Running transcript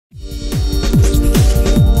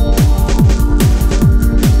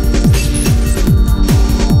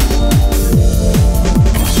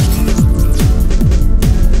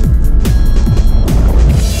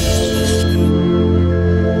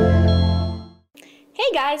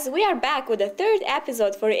Hey guys, we are back with the third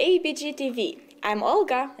episode for ABG TV. I'm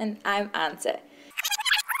Olga. And I'm Ante.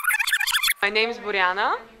 My name is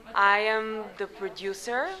Buriana. I am the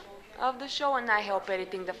producer of the show and I help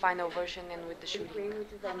editing the final version and with the shooting.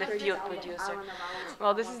 I'm the field producer.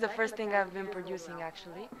 Well, this is the first thing I've been producing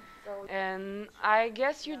actually. And I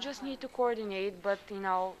guess you just need to coordinate, but you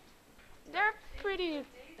know, they're pretty,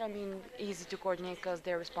 easy to coordinate because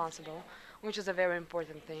they're responsible, which is a very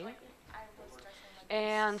important thing.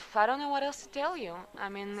 And I don't know what else to tell you. I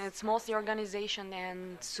mean, it's mostly organization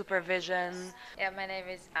and supervision. Yeah, my name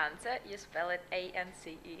is Ante. You spell it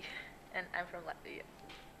A-N-C-E. And I'm from Latvia.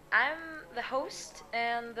 I'm the host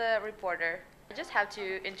and the reporter. I just have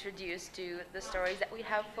to introduce to the stories that we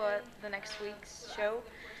have for the next week's show.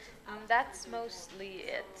 And that's mostly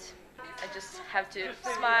it. I just have to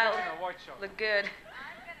smile, look good,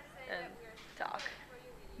 and talk.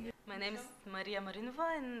 My name is Maria Marinova,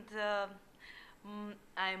 and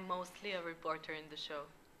I'm mostly a reporter in the show.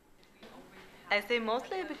 I say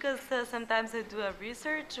mostly because sometimes I do a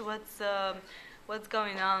research what's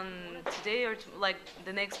going on today or like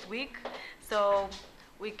the next week, so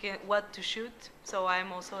we can what to shoot. So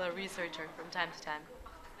I'm also a researcher from time to time.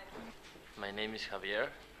 My name is Javier,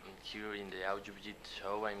 and here in the AudioBG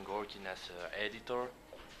show I'm working as an editor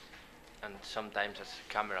and sometimes as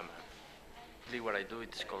a cameraman. What I do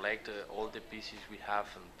is collect all the pieces we have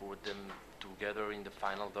and put them together in the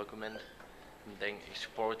final document and then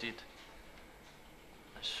export it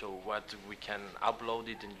so what we can upload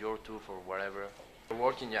it in YouTube or wherever.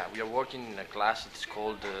 We are working in a class. It's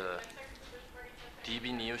called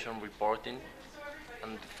TV News and Reporting,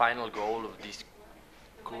 and the final goal of this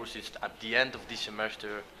course is at the end of this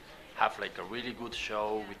semester have like a really good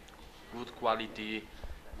show with good quality,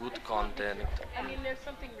 good content. I mean, there's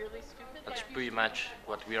something really stupid. That's pretty much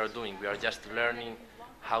what we are doing. We are just learning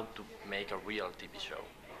how to make a real TV show.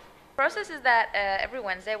 The process is that every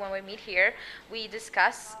Wednesday when we meet here, we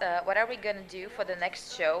discuss what are we going to do for the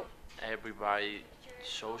next show. Everybody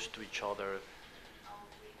shows to each other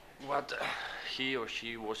what he or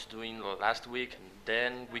she was doing last week. And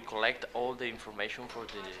then we collect all the information for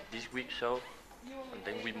this week's show, and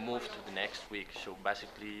then we move to the next week. So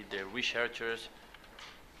basically the researchers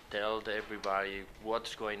tell everybody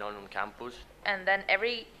what's going on campus. And then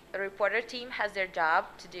every reporter team has their job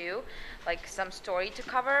to do, like some story to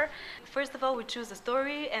cover. First of all, we choose a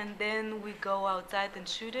story and then we go outside and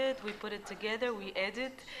shoot it. We put it together, we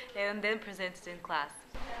edit, and then present it in class.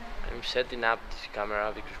 I'm setting up this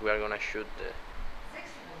camera because we are gonna shoot the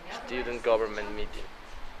student government meeting.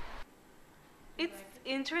 It's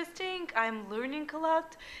interesting, I'm learning a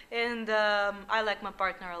lot, and I like my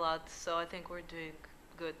partner a lot, so I think we're doing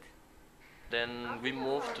good. Then we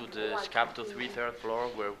move to the Scapto 3 third floor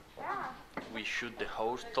where we shoot the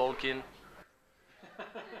host talking.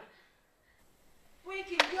 We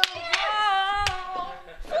can go!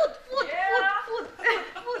 Food!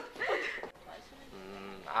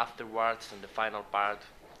 Afterwards, in the final part,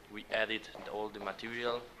 we edit all the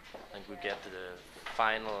material and we get the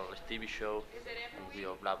final TV show and we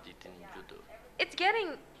upload it in YouTube. It's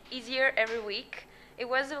getting easier every week. It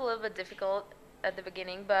was a little bit difficult at the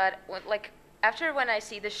beginning, but after when I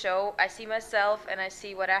see the show, I see myself and I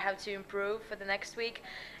see what I have to improve for the next week,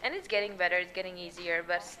 and it's getting better, it's getting easier,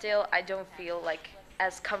 but still I don't feel like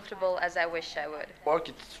as comfortable as I wish I would. Work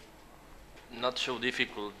it's not so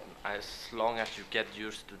difficult as long as you get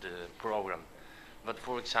used to the program. But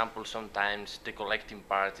for example, sometimes the collecting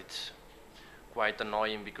part it's quite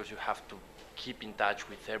annoying because you have to keep in touch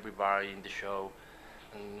with everybody in the show,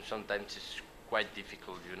 and sometimes it's quite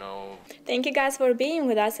difficult, you know. Thank you guys for being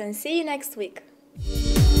with us and see you next week.